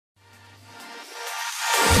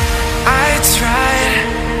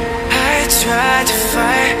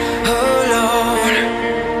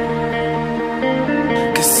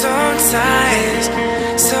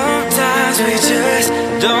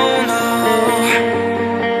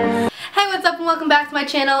my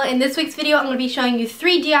channel. In this week's video, I'm going to be showing you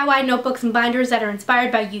 3 DIY notebooks and binders that are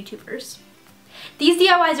inspired by YouTubers. These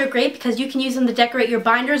DIYs are great because you can use them to decorate your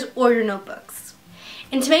binders or your notebooks.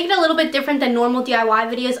 And to make it a little bit different than normal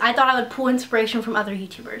DIY videos, I thought I would pull inspiration from other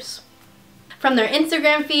YouTubers. From their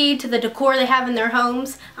Instagram feed to the decor they have in their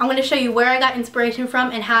homes, I'm going to show you where I got inspiration from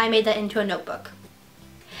and how I made that into a notebook.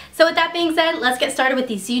 So with that being said, let's get started with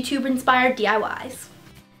these YouTuber-inspired DIYs.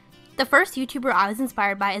 The first YouTuber I was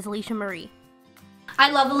inspired by is Alisha. I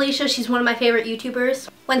love Alisha, she's one of my favorite YouTubers.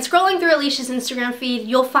 When scrolling through Alisha's Instagram feed,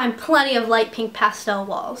 you'll find plenty of light pink pastel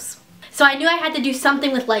walls. So I knew I had to do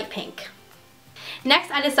something with light pink. Next,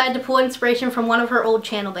 I decided to pull inspiration from one of her old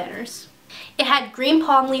channel banners. It had green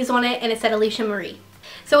palm leaves on it and it said Alisha.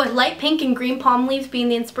 So with light pink and green palm leaves being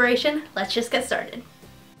the inspiration, let's just get started.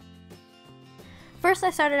 First,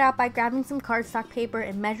 I started out by grabbing some cardstock paper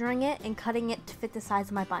and measuring it and cutting it to fit the size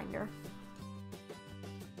of my binder.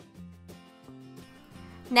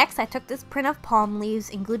 Next, I took this print of palm leaves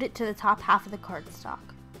and glued it to the top half of the cardstock.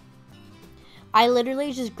 I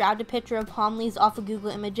literally just grabbed a picture of palm leaves off of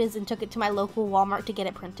Google Images and took it to my local Walmart to get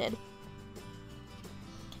it printed.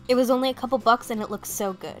 It was only a couple bucks and it looks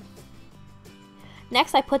so good.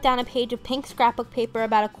 Next, I put down a page of pink scrapbook paper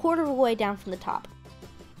about a quarter of the way down from the top.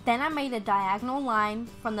 Then I made a diagonal line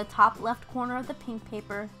from the top left corner of the pink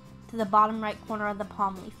paper to the bottom right corner of the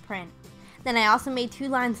palm leaf print. Then I also made 2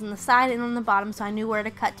 lines on the side and on the bottom so I knew where to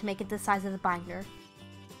cut to make it the size of the binder.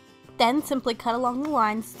 Then simply cut along the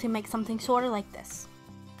lines to make something sort of like this.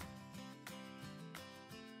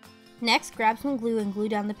 Next, grab some glue and glue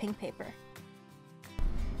down the pink paper.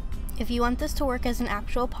 If you want this to work as an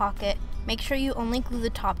actual pocket, make sure you only glue the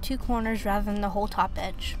top 2 corners rather than the whole top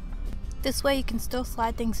edge. This way you can still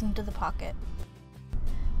slide things into the pocket.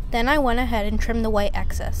 Then I went ahead and trimmed the white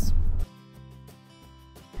excess.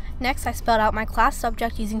 Next, I spelled out my class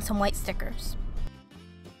subject using some white stickers.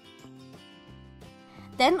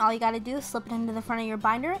 Then all you gotta do is slip it into the front of your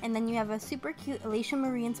binder and then you have a super cute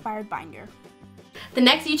Alisha inspired binder. The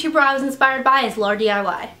next YouTuber I was inspired by is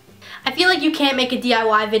LaurDIY. I feel like you can't make a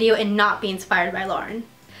DIY video and not be inspired by Lauren.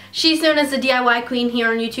 She's known as the DIY queen here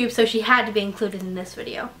on YouTube, so she had to be included in this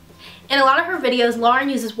video. In a lot of her videos, Lauren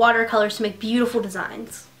uses watercolors to make beautiful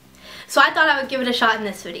designs. So I thought I would give it a shot in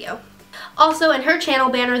this video. Also, in her channel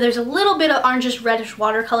banner, there's a little bit of orangish reddish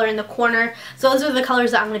watercolor in the corner, so those are the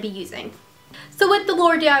colors that I'm going to be using. So with the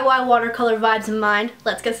LaurDIY watercolor vibes in mind,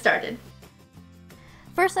 let's get started.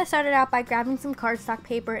 First, I started out by grabbing some cardstock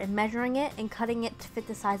paper and measuring it and cutting it to fit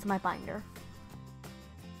the size of my binder.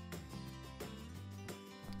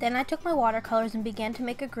 Then I took my watercolors and began to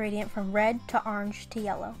make a gradient from red to orange to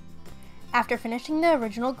yellow. After finishing the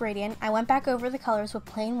original gradient, I went back over the colors with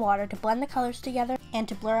plain water to blend the colors together and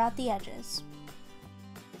to blur out the edges.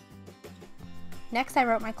 Next, I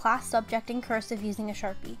wrote my class subject in cursive using a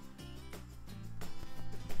Sharpie.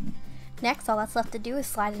 Next, all that's left to do is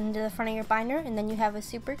slide it into the front of your binder and then you have a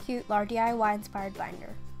super cute LaurDIY inspired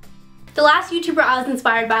binder. The last YouTuber I was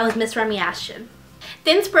inspired by was MissRemiAshten.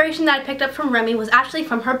 The inspiration that I picked up from Remi was actually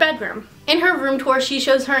from her bedroom. In her room tour, she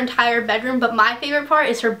shows her entire bedroom, but my favorite part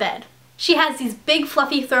is her bed. She has these big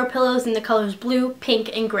fluffy throw pillows in the colors blue,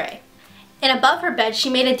 pink, and gray. And above her bed,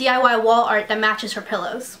 she made a DIY wall art that matches her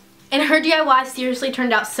pillows. And her DIY seriously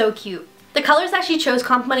turned out so cute. The colors that she chose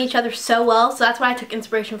complement each other so well, so that's what I took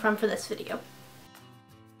inspiration from for this video.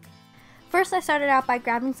 First, I started out by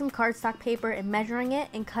grabbing some cardstock paper and measuring it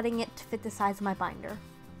and cutting it to fit the size of my binder.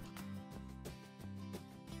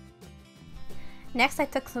 Next, I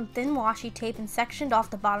took some thin washi tape and sectioned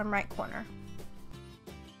off the bottom right corner.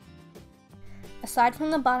 Aside from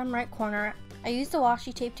the bottom right corner, I used the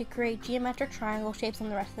washi tape to create geometric triangle shapes on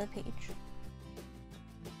the rest of the page.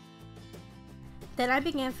 Then I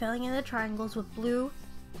began filling in the triangles with blue,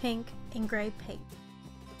 pink, and gray paint.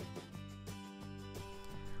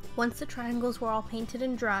 Once the triangles were all painted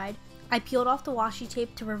and dried, I peeled off the washi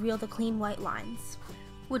tape to reveal the clean white lines,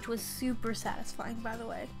 which was super satisfying, by the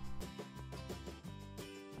way.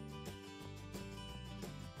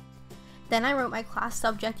 Then I wrote my class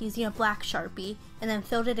subject using a black Sharpie and then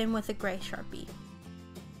filled it in with a gray Sharpie.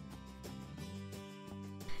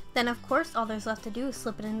 Then of course all there's left to do is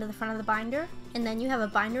slip it into the front of the binder and then you have a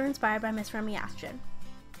binder inspired by MissRemiAshten.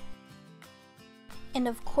 And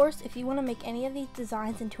of course, if you want to make any of these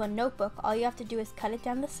designs into a notebook, all you have to do is cut it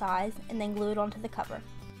down to size and then glue it onto the cover.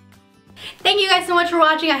 Thank you guys so much for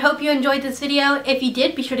watching. I hope you enjoyed this video. If you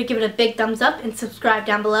did, be sure to give it a big thumbs up and subscribe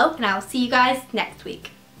down below, and I will see you guys next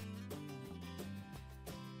week.